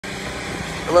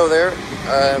Hello there,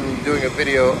 I'm doing a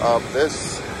video of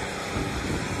this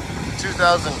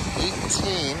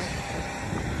 2018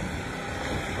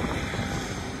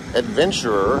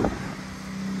 Adventurer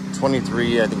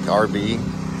 23, I think RB.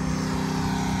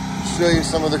 Show you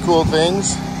some of the cool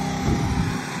things.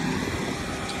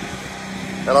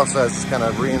 That also has this kind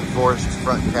of reinforced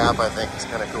front cap, I think it's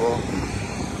kind of cool.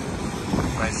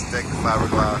 Nice thick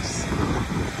fiberglass.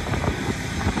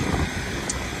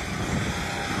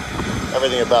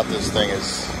 Everything about this thing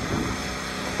is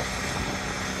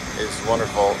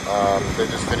wonderful. They're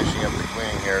just finishing up the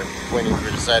cleaning here. Cleaning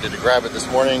crew decided to grab it this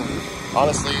morning.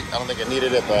 Honestly, I don't think I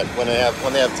needed it, but when they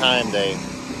have time, they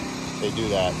do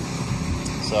that.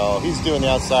 So he's doing the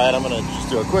outside. I'm gonna just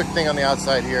do a quick thing on the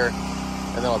outside here,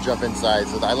 and then I'll jump inside.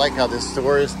 So I like how this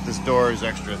door is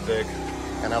extra thick,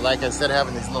 and I like, instead of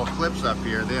having these little clips up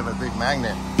here, they have a big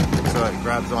magnet, so it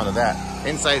grabs onto that.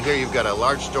 Inside here, you've got a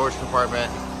large storage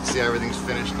compartment. See how everything's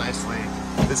finished nicely.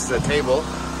 This is a table.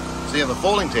 So you have a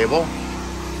folding table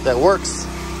that works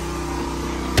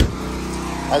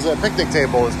as a picnic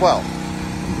table as well.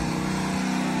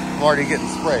 I'm already getting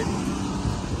sprayed.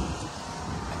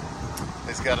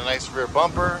 It's got a nice rear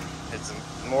bumper. It's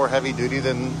more heavy duty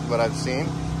than what I've seen.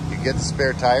 You get the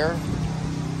spare tire.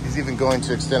 He's even going to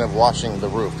the extent of washing the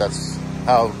roof. That's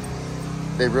how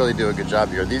they really do a good job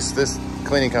here. This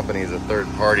cleaning company is a third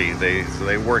party. So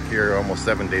they work here almost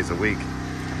 7 days a week,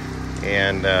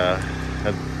 and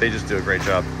they just do a great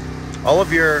job. All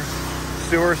of your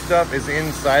sewer stuff is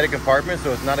inside a compartment,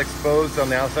 so it's not exposed on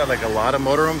the outside like a lot of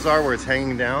motorhomes are, where it's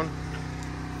hanging down.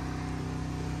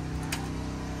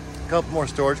 A couple more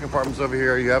storage compartments over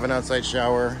here. You have an outside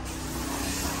shower.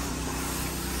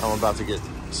 I'm about to get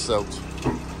soaked.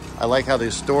 I like how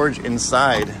there's storage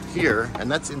inside here, and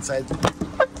that's inside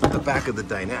the back of the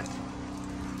dinette.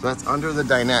 So that's under the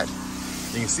dinette.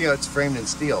 You can see how it's framed in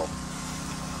steel.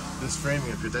 This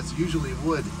framing up here, that's usually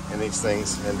wood in these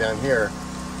things, and down here,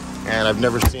 and I've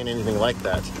never seen anything like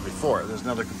that before. There's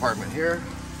another compartment here.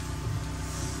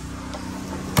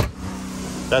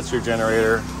 That's your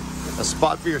generator. A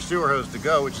spot for your sewer hose to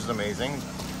go, which is amazing.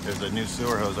 There's a new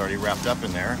sewer hose already wrapped up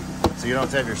in there. So you don't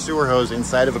have to have your sewer hose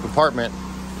inside of a compartment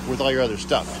with all your other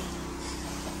stuff.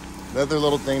 Another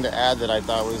little thing to add that I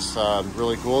thought was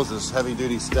really cool is this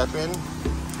heavy-duty step-in.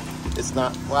 It's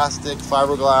not plastic,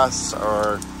 fiberglass,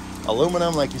 or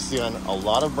aluminum like you see on a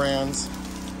lot of brands,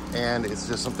 and it's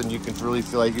just something you can really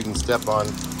feel like you can step on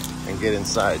and get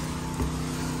inside.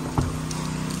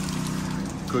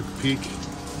 Quick peek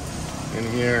in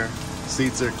here.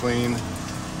 Seats are clean.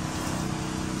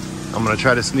 I'm gonna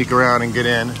try to sneak around and get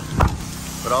in,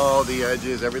 but all the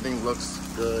edges, everything looks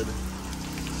good.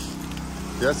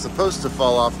 That's supposed to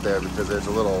fall off there because there's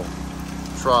a little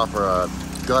trough or a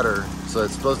gutter, so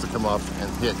it's supposed to come off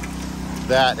and hit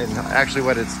that. And actually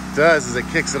what it does is it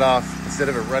kicks it off. Instead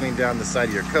of it running down the side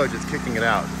of your coach, it's kicking it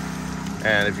out.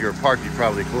 And if you were parked, you'd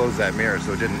probably close that mirror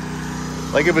so it didn't,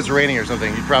 like if it's raining or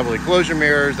something, you'd probably close your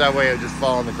mirrors. That way it would just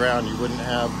fall on the ground. You wouldn't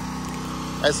have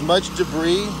as much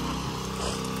debris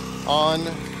on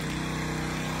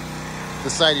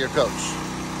the side of your coach,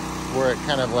 where it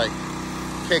kind of like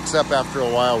kicks up after a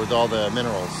while with all the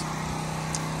minerals.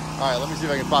 All right, let me see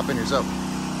if I can pop in here. So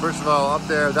first of all, up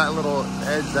there, that little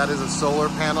edge, that is a solar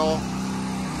panel.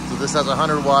 So this has a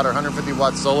 100 watt or 150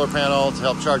 watt solar panel to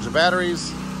help charge the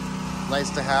batteries. Nice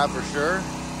to have for sure.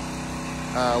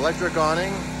 Electric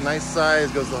awning, nice size,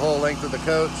 goes the whole length of the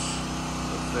coach.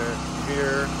 Goes there,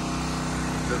 here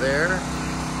to there.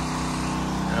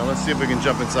 Now let's see if we can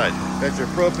jump inside. That's your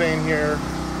propane here,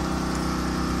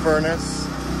 furnace.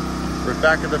 We're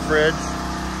back of the fridge,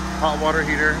 hot water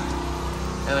heater,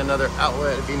 and another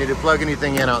outlet if you need to plug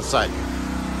anything in outside.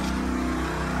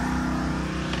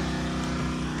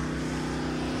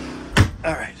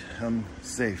 All right, I'm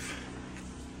safe.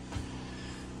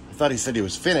 I thought he said he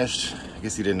was finished. I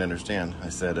guess he didn't understand. I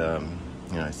said,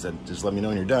 I said, just let me know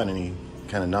when you're done, and he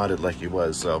kind of nodded like he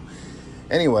was. So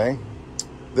anyway,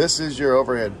 this is your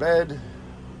overhead bed.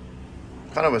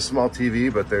 Kind of a small TV,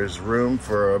 but there's room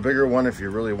for a bigger one if you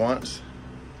really want.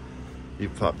 You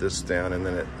pop this down and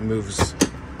then it moves.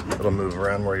 It'll move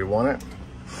around where you want it.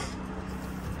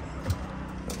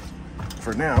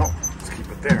 For now, let's keep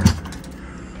it there.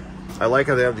 I like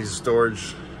how they have these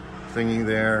storage thingy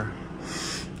there.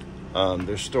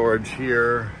 There's storage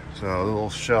here, so a little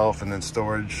shelf and then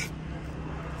storage.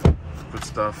 Put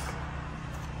stuff.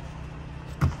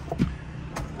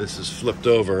 This is flipped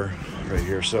over right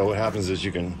here. So what happens is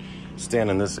you can stand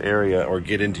in this area or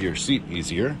get into your seat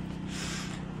easier.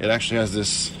 It actually has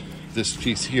this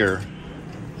piece here.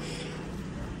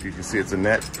 You can see it's a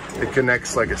net. It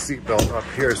connects like a seat belt up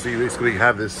here. So you basically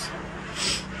have this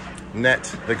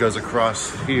net that goes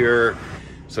across here.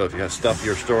 So if you have stuff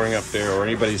you're storing up there or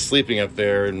anybody's sleeping up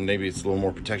there, and maybe it's a little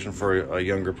more protection for a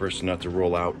younger person not to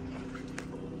roll out.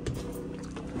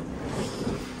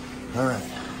 All right,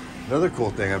 another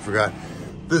cool thing I forgot.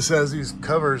 This has these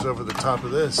covers over the top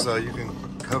of this, so you can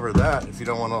cover that if you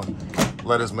don't want to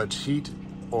let as much heat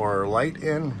or light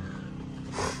in.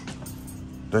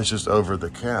 That's just over the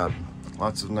cab.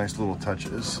 Lots of nice little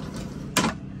touches.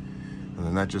 And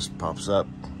then that just pops up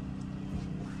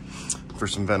for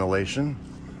some ventilation.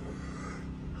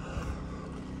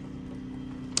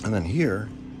 And then here,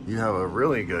 you have a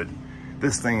really good,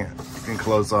 this thing you can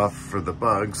close off for the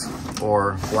bugs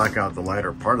or black out the light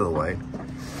or part of the light.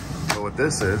 But what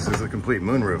this is a complete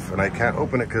moonroof. And I can't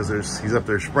open it because he's up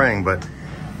there spraying, but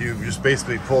you just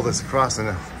basically pull this across and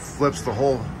it flips the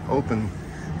whole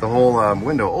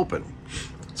window open,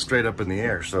 straight up in the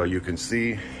air. So you can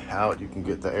see out, you can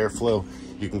get the airflow.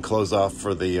 You can close off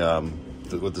for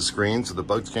with the screen so the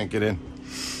bugs can't get in.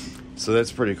 So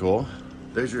that's pretty cool.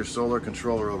 There's your solar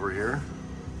controller over here.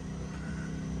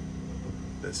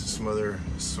 This is some other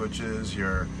switches,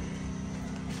 I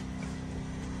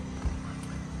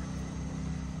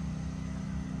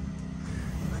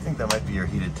think that might be your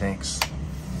heated tanks.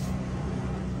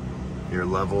 Your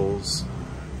levels,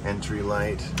 entry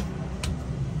light.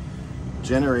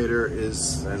 Generator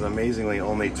has amazingly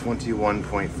only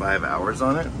 21.5 hours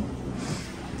on it.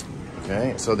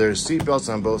 Okay, so there's seat belts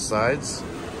on both sides.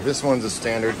 This one's a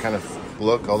standard kind of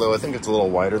look, although I think it's a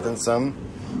little wider than some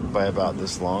by about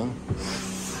this long.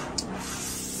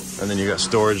 And then you got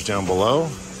storage down below.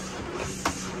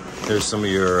 There's some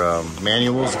of your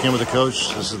manuals that came with the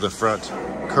coach. This is the front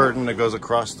curtain that goes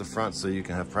across the front so you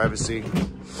can have privacy.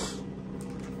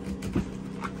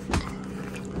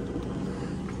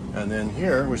 And then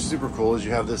here, which is super cool, is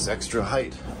you have this extra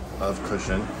height of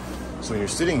cushion. So when you're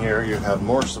sitting here, you have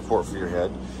more support for your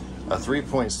head. A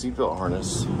 3-point seatbelt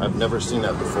harness. I've never seen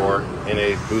that before in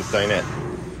a booth dinette.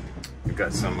 You've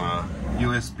got some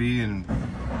USB and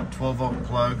 12-volt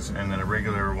plugs, and then a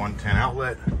regular 110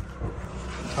 outlet.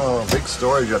 Oh, big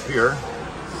storage up here.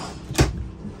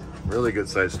 Really good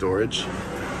size storage.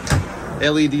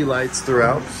 LED lights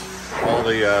throughout. All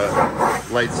the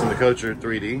lights in the coach are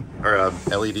 3D or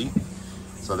LED.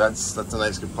 So that's a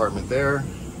nice compartment there.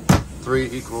 3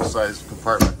 equal sized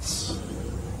compartments.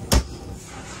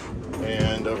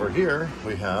 And over here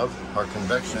we have our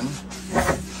convection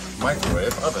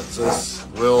microwave oven. So this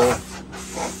will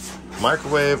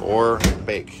microwave or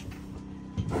bake.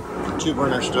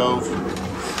 2-burner stove.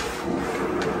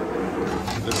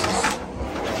 This is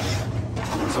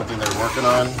something they're working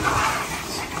on,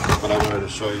 but I wanted to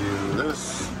show you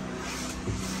this.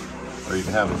 Or you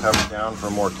can have it covered down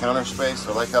for more counter space.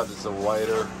 I like how it's a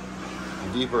wider,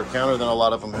 deeper counter than a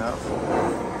lot of them have.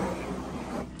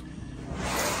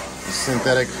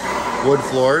 Synthetic wood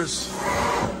floors.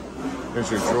 Here's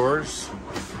your drawers,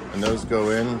 and those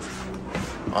go in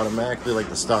automatically, like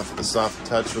the soft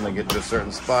touch when they get to a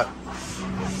certain spot.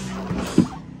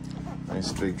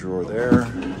 Nice big drawer there.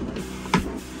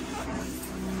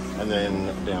 And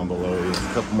then down below, you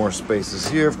have a couple more spaces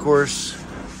here, of course.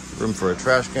 Room for a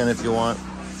trash can if you want.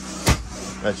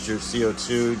 That's your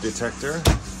CO2 detector.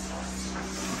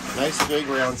 Nice big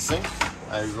round sink.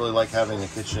 I really like having a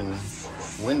kitchen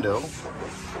window.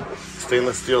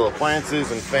 Stainless steel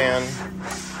appliances and fan.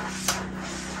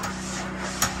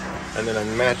 And then a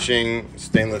matching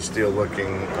stainless steel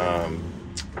looking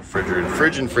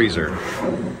fridge and freezer.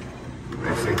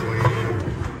 Basically,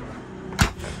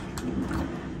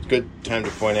 good time to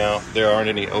point out there aren't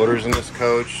any odors in this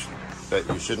coach that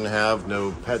you shouldn't have.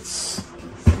 No pets,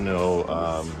 no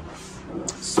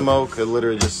smoke. It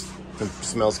literally just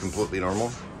smells completely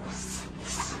normal.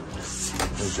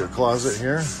 There's your closet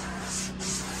here.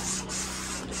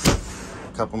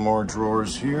 A couple more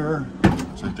drawers here.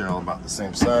 So they're all about the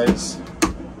same size. A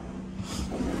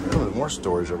little bit more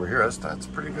storage over here. That's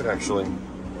pretty good actually.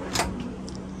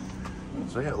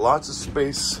 So yeah, lots of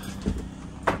space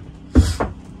to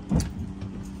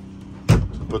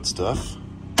put stuff.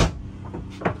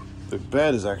 The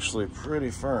bed is actually pretty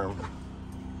firm.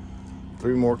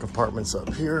 3 more compartments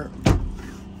up here.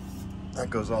 That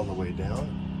goes all the way down.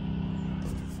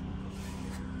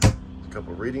 A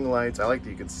couple reading lights. I like that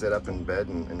you can sit up in bed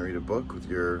and read a book with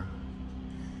your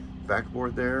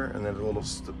backboard there, and then a little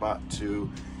spot to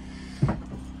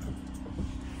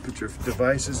put your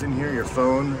devices in here, your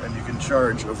phone, and you can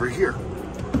charge over here.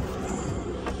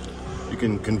 You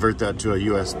can convert that to a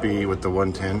USB with the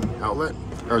 110 outlet,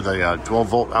 or the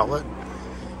 12-volt outlet.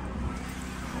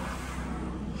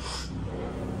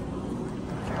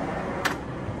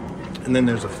 And then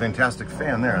there's a fantastic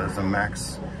fan there. That's a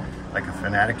max like a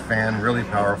Fanatic fan, really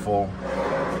powerful.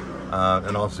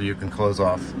 And also you can close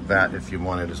off that if you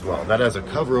want it as well. That has a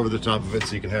cover over the top of it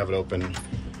so you can have it open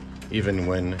even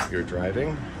when you're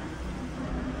driving.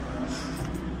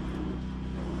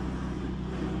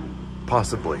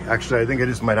 Possibly. Actually, I think I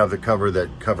just might have the cover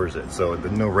that covers it so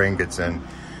that no rain gets in.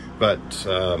 But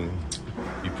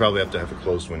you probably have to have it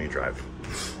closed when you drive.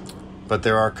 But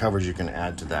there are covers you can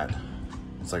add to that.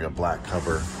 It's like a black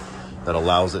cover that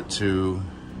allows it to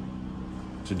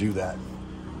do that.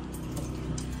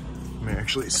 Let me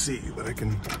actually see, but I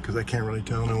can, because I can't really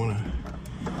tell and I want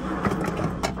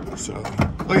to. So,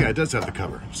 oh yeah, it does have the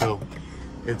cover. So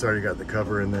it's already got the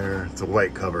cover in there. It's a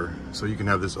white cover. So you can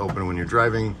have this open when you're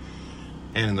driving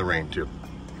and in the rain too.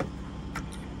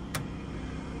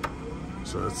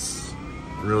 So it's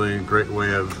really a great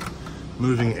way of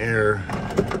moving air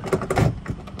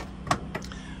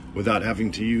without having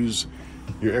to use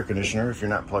your air conditioner. If you're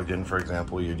not plugged in, for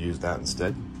example, you'd use that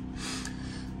instead.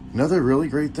 Another really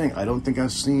great thing I don't think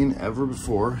I've seen ever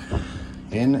before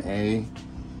in a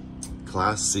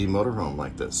Class C motorhome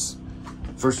like this.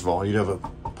 First of all, you'd have a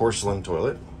porcelain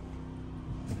toilet.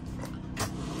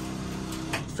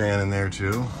 Fan in there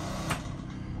too.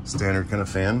 Standard kind of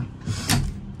fan.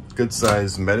 Good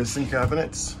sized medicine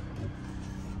cabinets.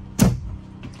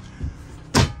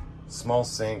 Small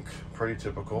sink, pretty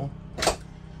typical.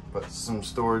 But some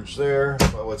storage there.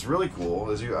 But what's really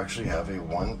cool is you actually have a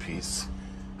one-piece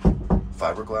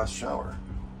fiberglass shower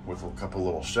with a couple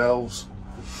little shelves.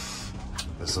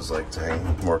 This is like to hang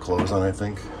more clothes on, I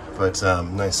think. But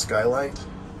nice skylight.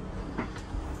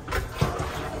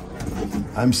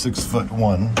 I'm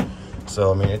 6'1",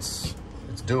 so I mean it's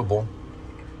doable.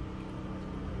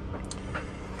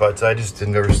 But I just had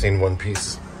never seen one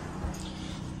piece.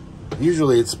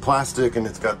 Usually it's plastic and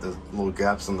it's got the little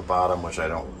gaps on the bottom, which I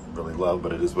don't really love,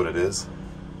 but it is what it is.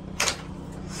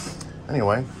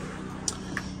 Anyway.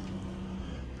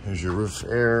 Here's your roof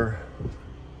air.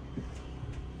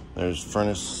 There's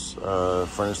furnace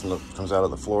comes out of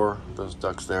the floor. Those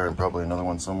ducts there, and probably another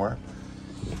one somewhere.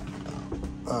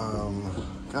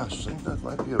 Gosh, I think that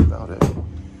might be about it.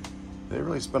 They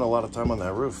really spent a lot of time on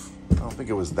that roof. I don't think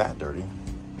it was that dirty.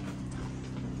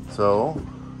 So,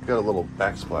 got a little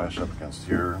backsplash up against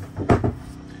here.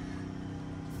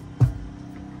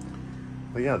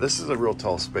 But yeah, this is a real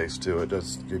tall space too. It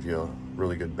does give you a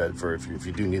really good bed for if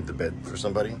you do need the bed for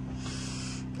somebody.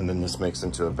 And then this makes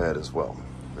into a bed as well.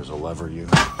 There's a lever you.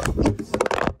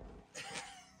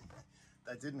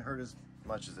 That didn't hurt as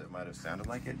much as it might have sounded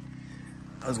like it.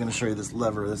 I was going to show you this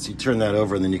lever. You turn that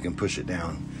over and then you can push it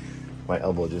down. My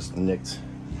elbow just nicked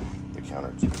the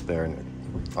counter there, and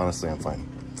honestly, I'm fine.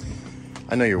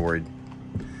 I know you're worried.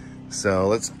 So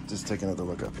let's just take another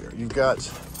look up here. You've got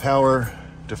power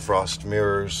defrost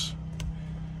mirrors,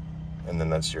 and then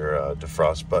that's your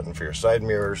defrost button for your side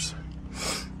mirrors.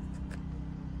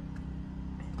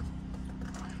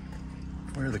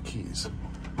 Where are the keys?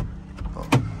 Oh,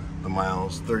 the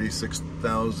miles,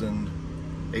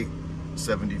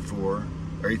 36,874 or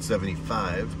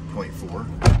 875.4.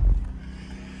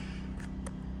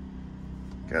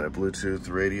 Got a Bluetooth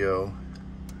radio.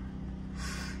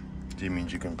 That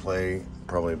means you can play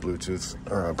probably Bluetooth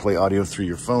or play audio through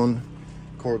your phone,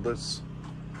 cordless.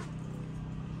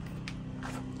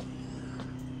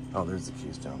 Oh, there's the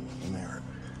keys down in there.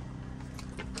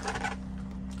 Let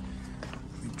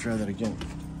me try that again.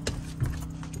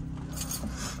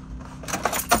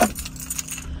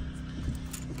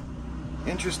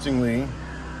 Interestingly,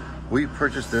 we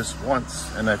purchased this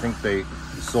once, and I think they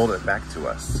sold it back to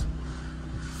us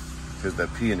because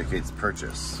that P indicates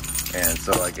purchase. And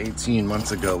so like 18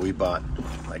 months ago, we bought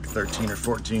like 13 or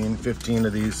 14, 15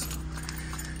 of these.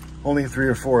 Only 3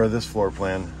 or 4 of this floor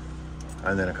plan,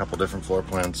 and then a couple different floor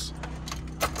plans.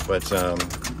 But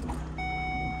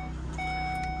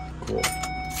cool.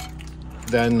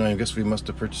 Then I guess we must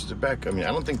have purchased it back. I mean,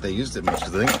 I don't think they used it much,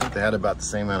 because I think they had about the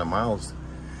same amount of miles,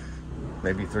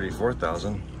 maybe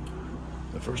 34,000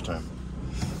 the first time.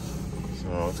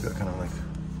 So it's got kind of like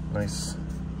nice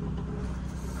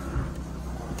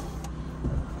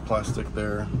plastic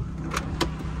there.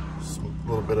 Just a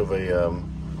little bit of a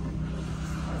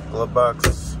glove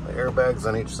box, airbags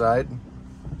on each side.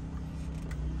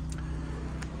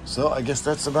 So I guess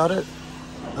that's about it.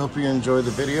 Hope you enjoyed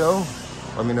the video.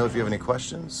 Let me know if you have any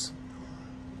questions.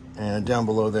 And down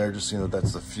below there, just so you know,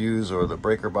 that's the fuse or the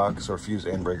breaker box, or fuse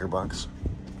and breaker box.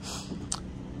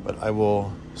 But I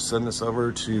will send this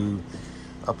over to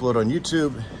upload on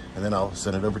YouTube, and then I'll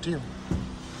send it over to you.